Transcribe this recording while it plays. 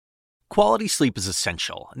Quality sleep is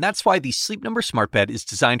essential, and that's why the Sleep Number Smart Bed is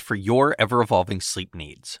designed for your ever-evolving sleep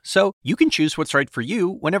needs. So you can choose what's right for you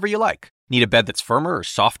whenever you like. Need a bed that's firmer or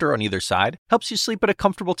softer on either side? Helps you sleep at a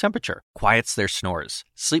comfortable temperature, quiets their snores.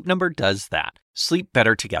 Sleep Number does that. Sleep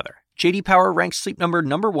better together. J.D. Power ranks Sleep Number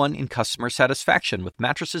 #1 in customer satisfaction with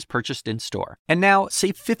mattresses purchased in-store. And now,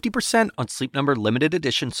 save 50% on Sleep Number limited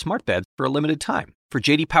edition smart beds for a limited time. For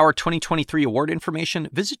J.D. Power 2023 award information,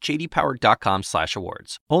 visit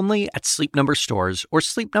jdpower.com/awards. Only at Sleep Number stores or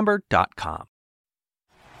sleepnumber.com.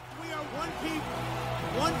 We are one people,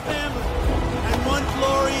 one family, and one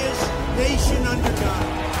glorious nation under God.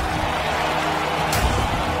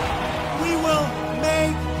 We will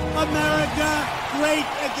make America great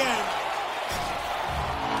again.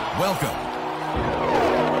 Welcome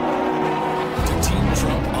to Team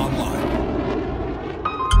Trump Online.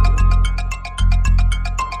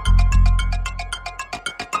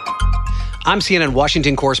 I'm CNN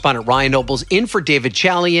Washington correspondent Ryan Nobles in for David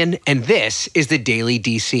Chalian, and this is the Daily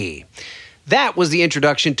DC. That was the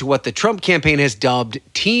introduction to what the Trump campaign has dubbed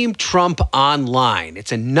Team Trump Online.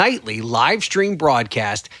 It's a nightly live stream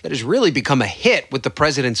broadcast that has really become a hit with the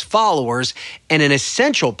president's followers and an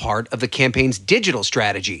essential part of the campaign's digital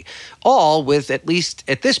strategy, all with, at least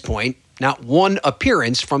at this point, not one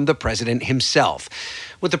appearance from the president himself.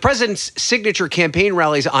 With the president's signature campaign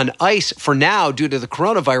rallies on ice for now due to the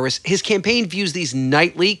coronavirus, his campaign views these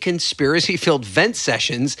nightly conspiracy-filled vent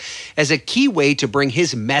sessions as a key way to bring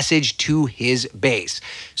his message to his base.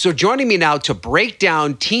 So joining me now to break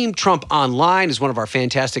down Team Trump Online is one of our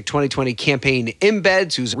fantastic 2020 campaign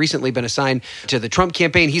embeds who's recently been assigned to the Trump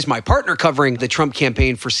campaign. He's my partner covering the Trump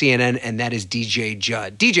campaign for CNN, and that is DJ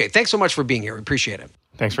Judd. DJ, thanks so much for being here. We appreciate it.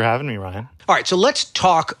 Thanks for having me, Ryan. All right, so let's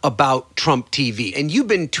talk about Trump TV. And you've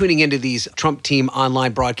been tuning into these Trump Team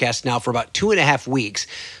online broadcasts now for about 2.5 weeks.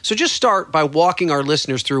 So just start by walking our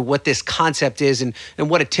listeners through what this concept is and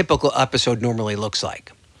what a typical episode normally looks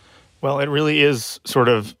like. Well, it really is sort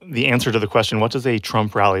of the answer to the question, what does a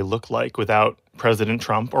Trump rally look like without President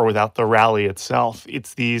Trump or without the rally itself?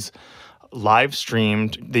 It's these live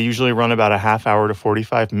streamed. They usually run about a half hour to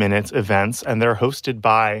 45 minutes events, and they're hosted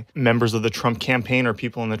by members of the Trump campaign or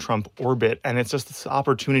people in the Trump orbit. And it's just this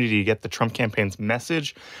opportunity to get the Trump campaign's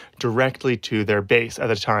message directly to their base at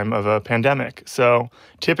a time of a pandemic. So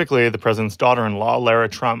typically the president's daughter-in-law, Lara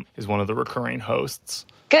Trump, is one of the recurring hosts.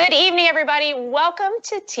 Good evening, everybody. Welcome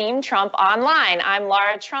to Team Trump Online. I'm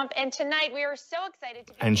Lara Trump, and tonight we are so excited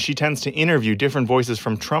to... And she tends to interview different voices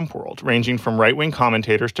from Trump world, ranging from right-wing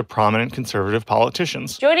commentators to prominent conservative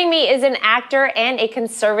politicians. Joining me is an actor and a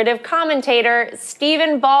conservative commentator,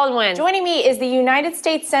 Stephen Baldwin. Joining me is the United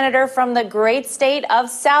States Senator from the great state of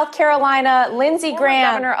South Carolina, Lindsey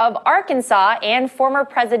Graham, Governor of Arkansas, and former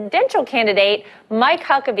presidential candidate, Mike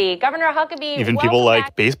Huckabee. Governor Huckabee, even people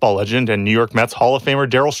like baseball legend and New York Mets Hall of Famer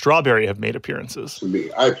Darryl Strawberry have made appearances.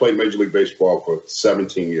 I played Major League Baseball for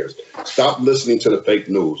 17 years. Stop listening to the fake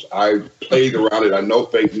news. I played around it. I know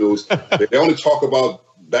fake news. They only talk about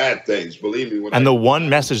bad things, believe me. And the one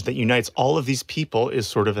message that unites all of these people is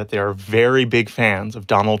sort of that they are very big fans of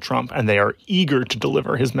Donald Trump, and they are eager to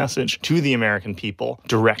deliver his message to the American people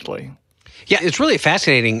directly. Yeah, it's really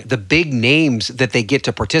fascinating, the big names that they get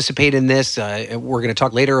to participate in this. We're going to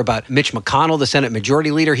talk later about Mitch McConnell, the Senate Majority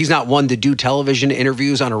Leader. He's not one to do television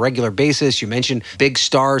interviews on a regular basis. You mentioned big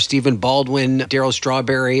stars, Stephen Baldwin, Darryl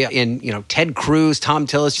Strawberry, and Ted Cruz, Tom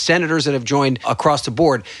Tillis, senators that have joined across the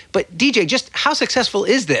board. But DJ, just how successful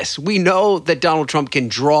is this? We know that Donald Trump can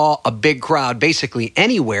draw a big crowd basically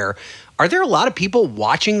anywhere. Are there a lot of people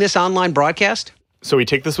watching this online broadcast? So we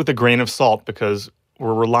take this with a grain of salt because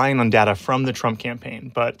we're relying on data from the Trump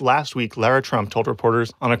campaign. But last week, Lara Trump told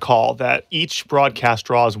reporters on a call that each broadcast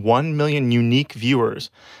draws 1 million unique viewers,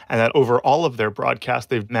 and that over all of their broadcasts,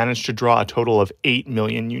 they've managed to draw a total of 8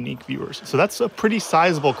 million unique viewers. So that's a pretty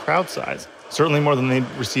sizable crowd size, certainly more than they'd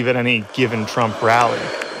receive at any given Trump rally.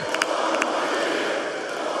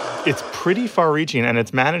 It's pretty far-reaching, and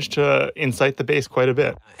it's managed to incite the base quite a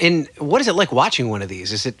bit. And what is it like watching one of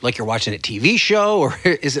these? Is it like you're watching a TV show, or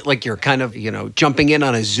is it like you're kind of, jumping in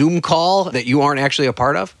on a Zoom call that you aren't actually a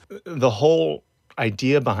part of? The whole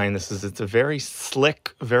idea behind this is it's a very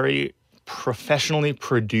slick, very professionally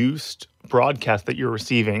produced broadcast that you're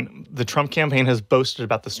receiving. The Trump campaign has boasted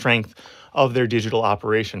about the strength of their digital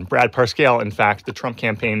operation. Brad Parscale, in fact, the Trump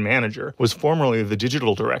campaign manager, was formerly the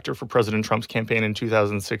digital director for President Trump's campaign in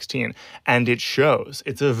 2016. And it shows.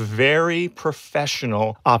 It's a very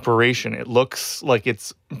professional operation. It looks like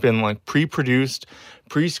it's been pre-produced,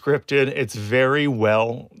 pre-scripted. It's very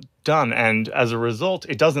well done. And as a result,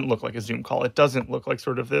 it doesn't look like a Zoom call. It doesn't look like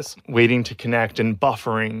sort of this waiting to connect and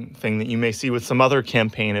buffering thing that you may see with some other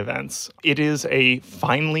campaign events. It is a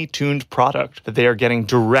finely tuned product that they are getting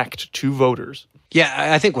direct to voters.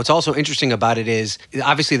 Yeah, I think what's also interesting about it is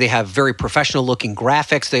obviously they have very professional looking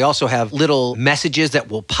graphics. They also have little messages that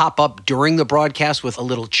will pop up during the broadcast with a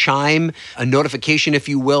little chime, a notification, if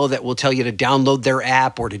you will, that will tell you to download their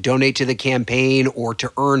app or to donate to the campaign or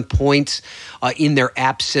to earn points in their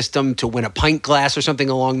app system to win a pint glass or something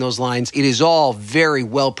along those lines. It is all very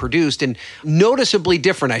well produced and noticeably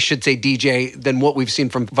different, I should say, DJ, than what we've seen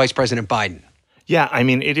from Vice President Biden. Yeah, I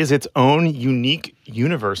mean, it is its own unique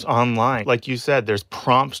universe online. Like you said, there's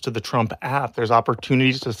prompts to the Trump app. There's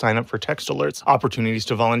opportunities to sign up for text alerts, opportunities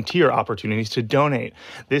to volunteer, opportunities to donate.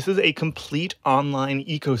 This is a complete online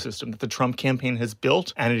ecosystem that the Trump campaign has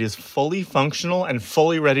built, and it is fully functional and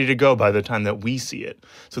fully ready to go by the time that we see it.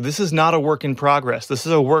 So this is not a work in progress. This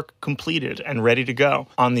is a work completed and ready to go.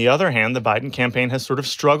 On the other hand, the Biden campaign has sort of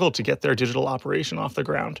struggled to get their digital operation off the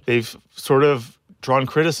ground. They've sort of drawn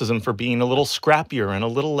criticism for being a little scrappier and a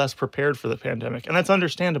little less prepared for the pandemic. And that's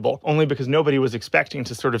understandable, only because nobody was expecting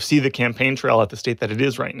to sort of see the campaign trail at the state that it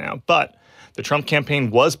is right now. But the Trump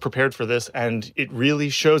campaign was prepared for this, and it really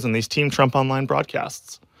shows in these Team Trump online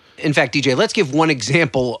broadcasts. In fact, DJ, let's give one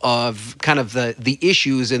example of kind of the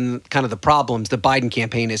issues and kind of the problems the Biden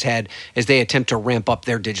campaign has had as they attempt to ramp up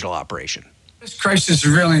their digital operation. This crisis is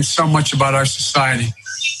revealing so much about our society,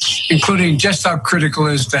 including just how critical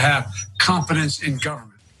it is to have confidence in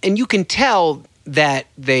government. And you can tell that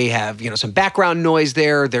they have, some background noise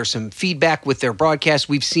there. There's some feedback with their broadcast.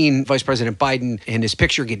 We've seen Vice President Biden and his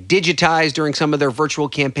picture get digitized during some of their virtual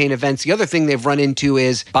campaign events. The other thing they've run into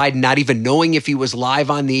is Biden not even knowing if he was live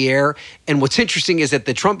on the air. And what's interesting is that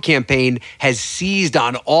the Trump campaign has seized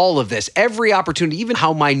on all of this. Every opportunity, even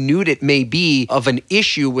how minute it may be, of an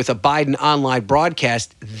issue with a Biden online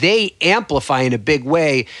broadcast, they amplify in a big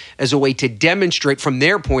way as a way to demonstrate from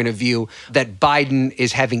their point of view that Biden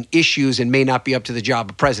is having issues and may not be up to the job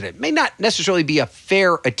of president. It may not necessarily be a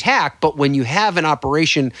fair attack, but when you have an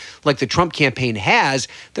operation like the Trump campaign has,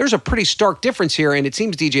 there's a pretty stark difference here, and it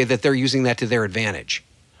seems, DJ, that they're using that to their advantage.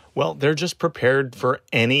 Well, they're just prepared for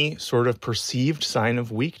any sort of perceived sign of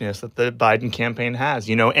weakness that the Biden campaign has.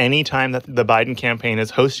 Any time that the Biden campaign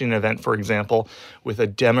is hosting an event, for example, with a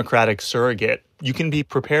Democratic surrogate, you can be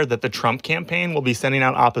prepared that the Trump campaign will be sending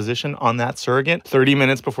out opposition on that surrogate 30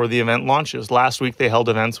 minutes before the event launches. Last week, they held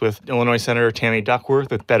events with Illinois Senator Tammy Duckworth,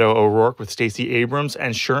 with Beto O'Rourke, with Stacey Abrams.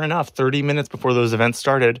 And sure enough, 30 minutes before those events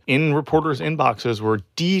started, in reporters' inboxes were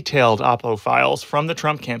detailed oppo files from the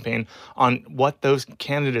Trump campaign on what those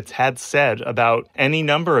candidates had said about any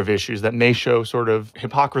number of issues that may show sort of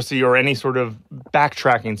hypocrisy or any sort of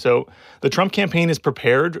backtracking. So the Trump campaign is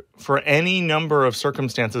prepared for any number of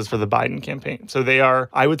circumstances for the Biden campaign. So they are,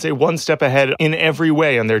 I would say, one step ahead in every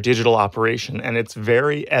way on their digital operation, and it's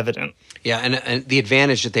very evident. Yeah, and the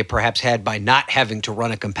advantage that they perhaps had by not having to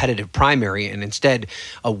run a competitive primary and instead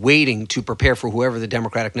waiting to prepare for whoever the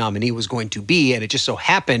Democratic nominee was going to be. And it just so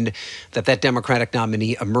happened that that Democratic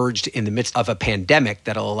nominee emerged in the midst of a pandemic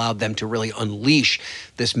that allowed them to really unleash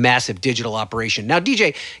this massive digital operation. Now,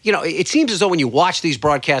 DJ, it seems as though when you watch these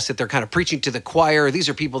broadcasts that they're kind of preaching to the choir. These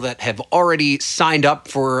are people that have already signed up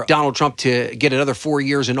for Donald Trump to get another 4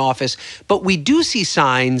 years in office. But we do see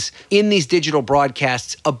signs in these digital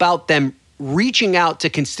broadcasts about them reaching out to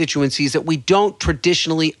constituencies that we don't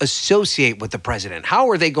traditionally associate with the president. How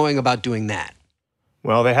are they going about doing that?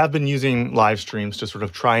 Well, they have been using live streams to sort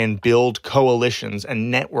of try and build coalitions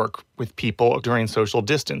and network with people during social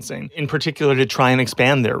distancing, in particular to try and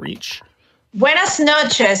expand their reach. Buenas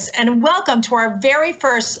noches, and welcome to our very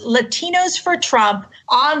first Latinos for Trump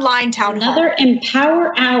online town hall. Another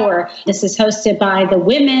Empower Hour. This is hosted by the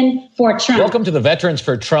Women for Trump. Welcome to the Veterans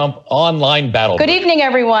for Trump online battle. Good evening,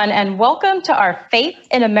 everyone, and welcome to our Faith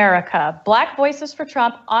in America, Black Voices for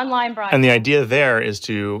Trump online broadcast. And the idea there is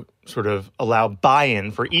to sort of allow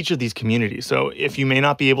buy-in for each of these communities. So if you may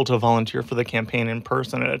not be able to volunteer for the campaign in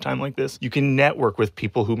person at a time like this, you can network with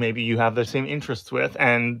people who maybe you have the same interests with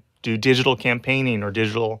and do digital campaigning or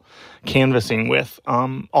digital canvassing with,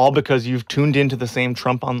 all because you've tuned into the same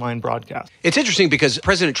Trump online broadcast. It's interesting because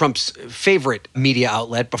President Trump's favorite media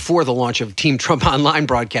outlet before the launch of Team Trump online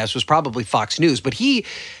broadcast was probably Fox News, but he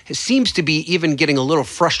seems to be even getting a little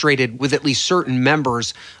frustrated with at least certain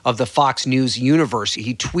members of the Fox News universe.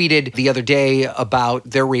 He tweeted the other day about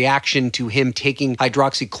their reaction to him taking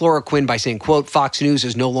hydroxychloroquine by saying, quote, "Fox News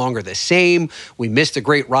is no longer the same. We miss the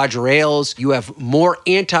great Roger Ailes. You have more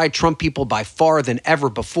anti-Trump people by far than ever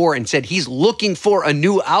before," and said he's looking for a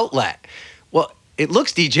new outlet. Well, It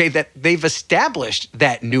looks, DJ, that they've established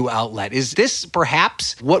that new outlet. Is this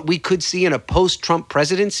perhaps what we could see in a post-Trump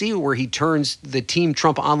presidency where he turns the Team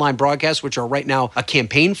Trump online broadcasts, which are right now a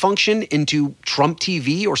campaign function, into Trump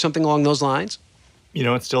TV or something along those lines? You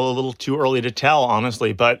know, it's still a little too early to tell,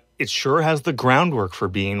 honestly, but it sure has the groundwork for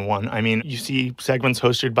being one. I mean, you see segments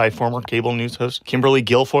hosted by former cable news host Kimberly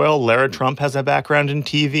Guilfoyle. Lara Trump has a background in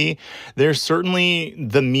TV. There's certainly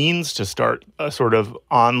the means to start a sort of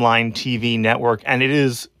online TV network, and it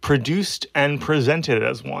is produced and presented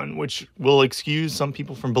as one, which will excuse some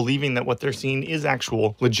people from believing that what they're seeing is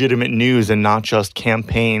actual legitimate news and not just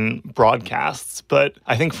campaign broadcasts. But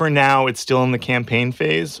I think for now, it's still in the campaign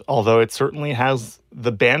phase, although it certainly has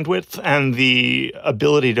the bandwidth and the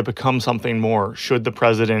ability to become something more should the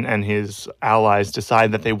president and his allies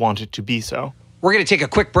decide that they want it to be so. We're going to take a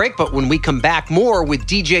quick break, but when we come back, more with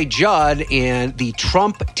DJ Judd and the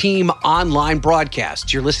Trump Team online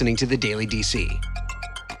broadcast. You're listening to The Daily DC.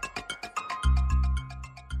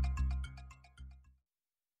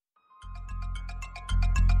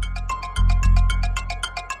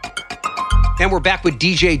 And we're back with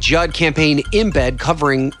DJ Judd, Campaign Embed,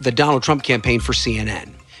 covering the Donald Trump campaign for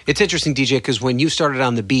CNN. It's interesting, DJ, because when you started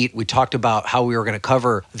on the beat, we talked about how we were going to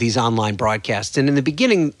cover these online broadcasts. And in the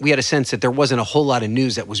beginning, we had a sense that there wasn't a whole lot of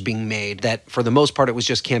news that was being made, that for the most part, it was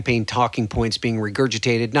just campaign talking points being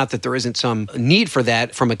regurgitated. Not that there isn't some need for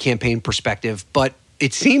that from a campaign perspective, but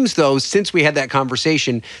it seems, though, since we had that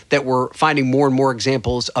conversation, that we're finding more and more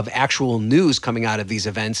examples of actual news coming out of these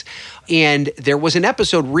events. And there was an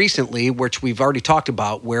episode recently, which we've already talked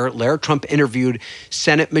about, where Lara Trump interviewed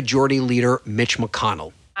Senate Majority Leader Mitch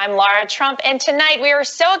McConnell. I'm Lara Trump, and tonight we are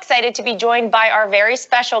so excited to be joined by our very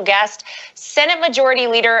special guest, Senate Majority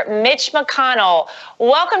Leader Mitch McConnell.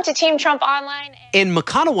 Welcome to Team Trump Online. And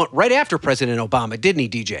McConnell went right after President Obama, didn't he,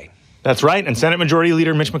 DJ? That's right, and Senate Majority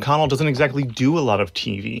Leader Mitch McConnell doesn't exactly do a lot of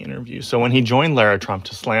TV interviews. So when he joined Lara Trump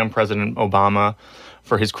to slam President Obama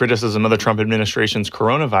for his criticism of the Trump administration's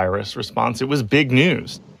coronavirus response, it was big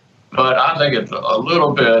news. But I think it's a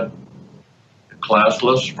little bit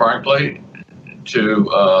classless, frankly,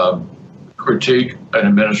 to critique an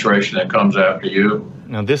administration that comes after you.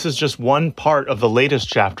 Now, this is just one part of the latest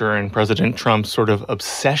chapter in President Trump's sort of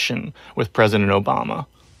obsession with President Obama.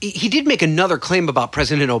 He did make another claim about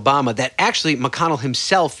President Obama that actually McConnell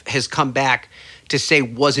himself has come back to say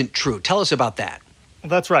wasn't true. Tell us about that. Well,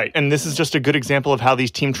 that's right. And this is just a good example of how these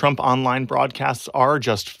Team Trump online broadcasts are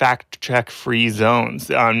just fact-check-free zones,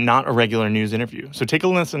 not a regular news interview. So take a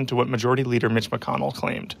listen to what Majority Leader Mitch McConnell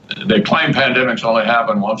claimed. They claim pandemics only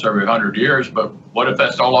happen once every 100 years, but what if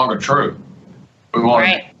that's no longer true? We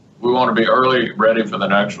want to be early ready for the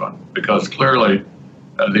next one, because clearly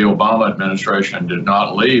the Obama administration did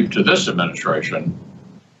not leave to this administration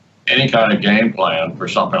any kind of game plan for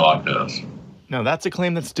something like this. Now, that's a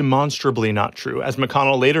claim that's demonstrably not true. As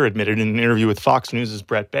McConnell later admitted in an interview with Fox News'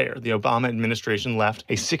 Brett Baier, the Obama administration left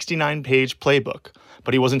a 69-page playbook,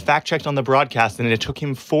 but he wasn't fact-checked on the broadcast, and it took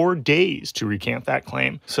him 4 days to recant that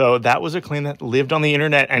claim. So that was a claim that lived on the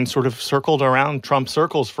internet and sort of circled around Trump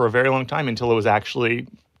circles for a very long time until it was actually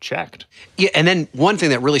checked. Yeah, and then one thing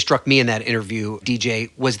that really struck me in that interview, DJ,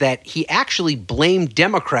 was that he actually blamed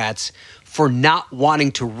Democrats for not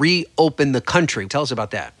wanting to reopen the country. Tell us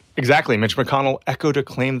about that. Exactly. Mitch McConnell echoed a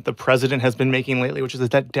claim that the president has been making lately, which is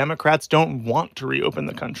that Democrats don't want to reopen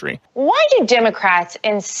the country. Why do Democrats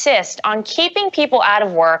insist on keeping people out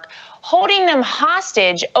of work, holding them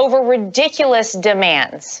hostage over ridiculous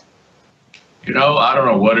demands? You know, I don't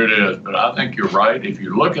know what it is, but I think you're right. If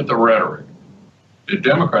you look at the rhetoric, the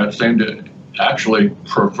Democrats seem to actually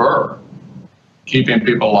prefer keeping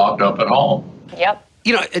people locked up at home. Yep.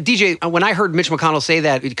 You know, DJ, when I heard Mitch McConnell say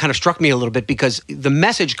that, it kind of struck me a little bit because the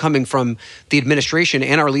message coming from the administration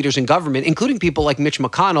and our leaders in government, including people like Mitch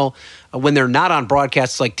McConnell, when they're not on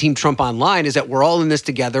broadcasts like Team Trump Online, is that we're all in this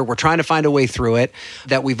together. We're trying to find a way through it,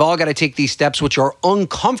 that we've all got to take these steps, which are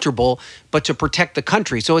uncomfortable, but to protect the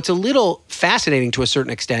country. So it's a little fascinating to a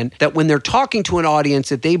certain extent that when they're talking to an audience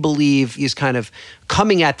that they believe is kind of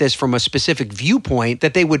coming at this from a specific viewpoint,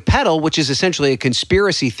 that they would peddle, which is essentially a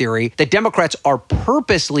conspiracy theory, that Democrats are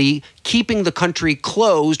purposely keeping the country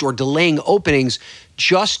closed or delaying openings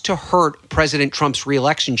just to hurt President Trump's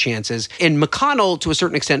reelection chances. And McConnell, to a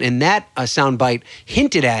certain extent, in that soundbite,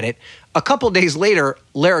 hinted at it. A couple days later,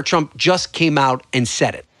 Lara Trump just came out and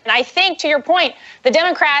said it. And I think, to your point, the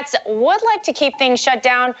Democrats would like to keep things shut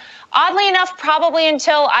down, oddly enough, probably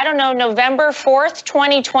until, I don't know, November 4th,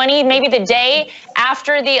 2020, maybe the day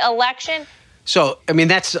after the election. So, I mean,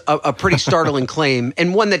 that's a pretty startling claim,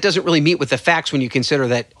 and one that doesn't really meet with the facts when you consider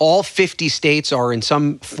that all 50 states are in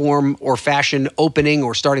some form or fashion opening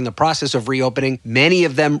or starting the process of reopening. Many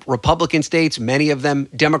of them Republican states, many of them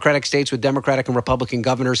Democratic states with Democratic and Republican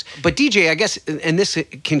governors. But DJ, I guess, and this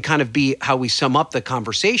can kind of be how we sum up the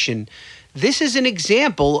conversation, this is an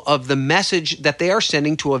example of the message that they are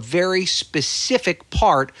sending to a very specific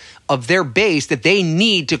part of their base that they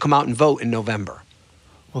need to come out and vote in November.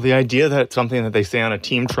 Well, the idea that something that they say on a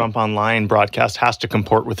Team Trump Online broadcast has to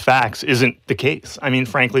comport with facts isn't the case. I mean,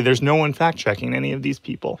 frankly, there's no one fact-checking any of these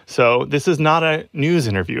people. So this is not a news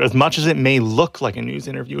interview. As much as it may look like a news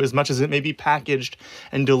interview, as much as it may be packaged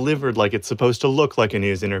and delivered like it's supposed to look like a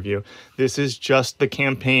news interview, this is just the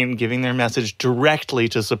campaign giving their message directly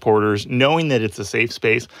to supporters, knowing that it's a safe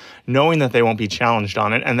space, knowing that they won't be challenged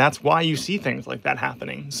on it. And that's why you see things like that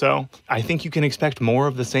happening. So I think you can expect more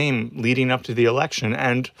of the same leading up to the election.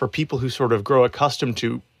 And for people who sort of grow accustomed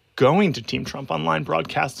to going to Team Trump Online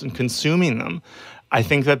broadcasts and consuming them, I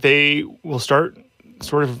think that they will start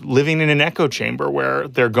sort of living in an echo chamber where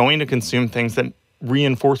they're going to consume things that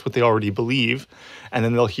reinforce what they already believe, and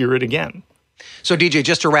then they'll hear it again. So, DJ,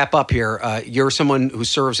 just to wrap up here, you're someone who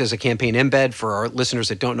serves as a campaign embed. For our listeners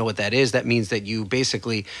that don't know what that is, that means that you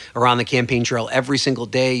basically are on the campaign trail every single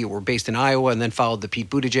day. You were based in Iowa and then followed the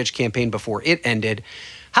Pete Buttigieg campaign before it ended.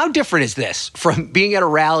 How different is this from being at a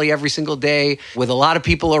rally every single day with a lot of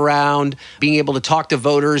people around, being able to talk to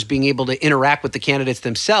voters, being able to interact with the candidates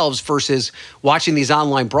themselves versus watching these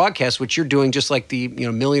online broadcasts, which you're doing just like the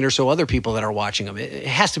million or so other people that are watching them? It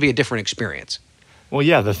has to be a different experience. Well,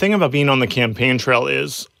 yeah, the thing about being on the campaign trail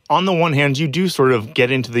is, on the one hand, you do sort of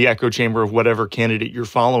get into the echo chamber of whatever candidate you're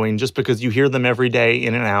following just because you hear them every day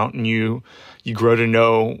in and out, and you grow to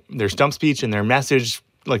know their stump speech and their message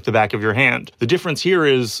like the back of your hand. The difference here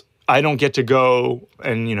is I don't get to go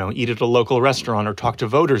and, eat at a local restaurant or talk to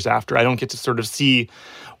voters after. I don't get to sort of see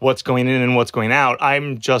what's going in and what's going out.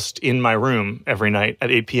 I'm just in my room every night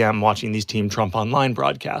at 8 p.m. watching these Team Trump Online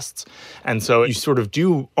broadcasts. And so you sort of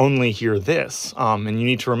do only hear this. And you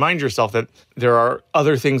need to remind yourself that there are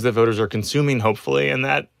other things that voters are consuming, hopefully, and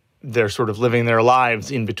that they're sort of living their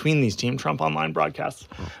lives in between these Team Trump Online broadcasts.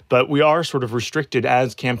 But we are sort of restricted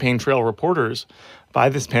as campaign trail reporters by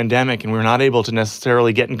this pandemic, and we're not able to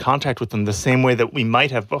necessarily get in contact with them the same way that we might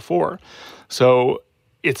have before. So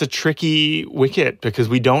it's a tricky wicket because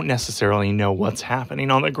we don't necessarily know what's happening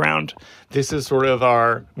on the ground. This is sort of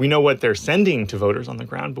we know what they're sending to voters on the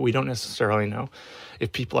ground, but we don't necessarily know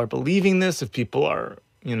if people are believing this, if people are,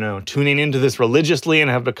 tuning into this religiously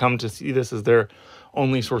and have become to see this as their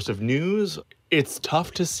only source of news. It's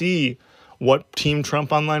tough to see what Team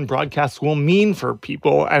Trump Online broadcasts will mean for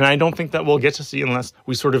people. And I don't think that we'll get to see unless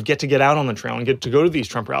we sort of get out on the trail and get to go to these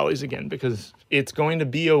Trump rallies again, because it's going to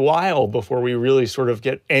be a while before we really sort of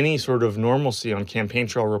get any sort of normalcy on campaign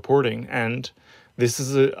trail reporting. And this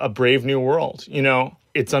is a brave new world.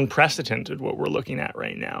 It's unprecedented what we're looking at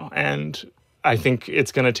right now. And I think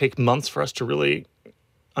it's going to take months for us to really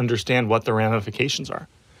understand what the ramifications are.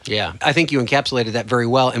 Yeah, I think you encapsulated that very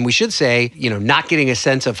well. And we should say, not getting a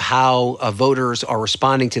sense of how voters are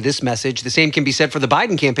responding to this message. The same can be said for the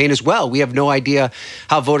Biden campaign as well. We have no idea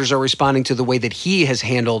how voters are responding to the way that he has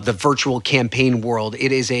handled the virtual campaign world.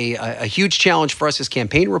 It is a huge challenge for us as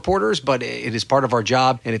campaign reporters, but it is part of our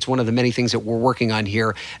job. And it's one of the many things that we're working on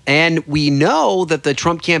here. And we know that the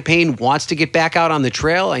Trump campaign wants to get back out on the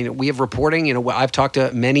trail. We have reporting, I've talked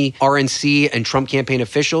to many RNC and Trump campaign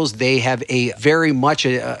officials. They have a very much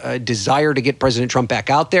a desire to get President Trump back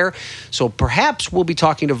out there. So perhaps we'll be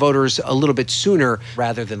talking to voters a little bit sooner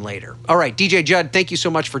rather than later. All right, DJ Judd, thank you so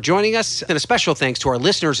much for joining us. And a special thanks to our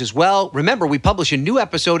listeners as well. Remember, we publish a new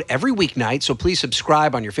episode every weeknight, so please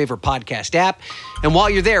subscribe on your favorite podcast app. And while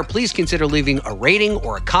you're there, please consider leaving a rating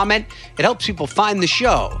or a comment. It helps people find the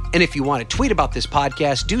show. And if you want to tweet about this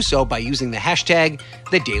podcast, do so by using the hashtag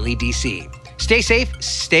 #TheDailyDC. Stay safe,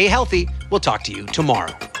 stay healthy. We'll talk to you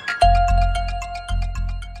tomorrow.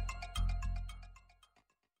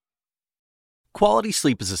 Quality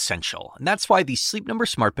sleep is essential, and that's why the Sleep Number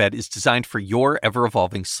Smart Bed is designed for your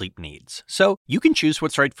ever-evolving sleep needs. So you can choose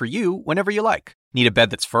what's right for you whenever you like. Need a bed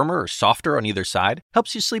that's firmer or softer on either side?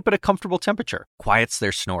 Helps you sleep at a comfortable temperature. Quiets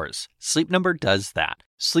their snores. Sleep Number does that.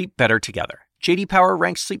 Sleep better together. J.D. Power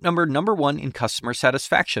ranks Sleep Number #1 in customer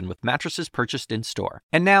satisfaction with mattresses purchased in-store.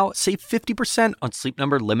 And now, save 50% on Sleep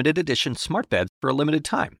Number limited edition smart beds for a limited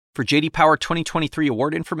time. For J.D. Power 2023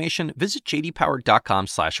 award information, visit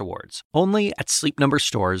jdpower.com/awards. Only at Sleep Number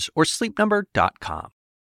stores or sleepnumber.com.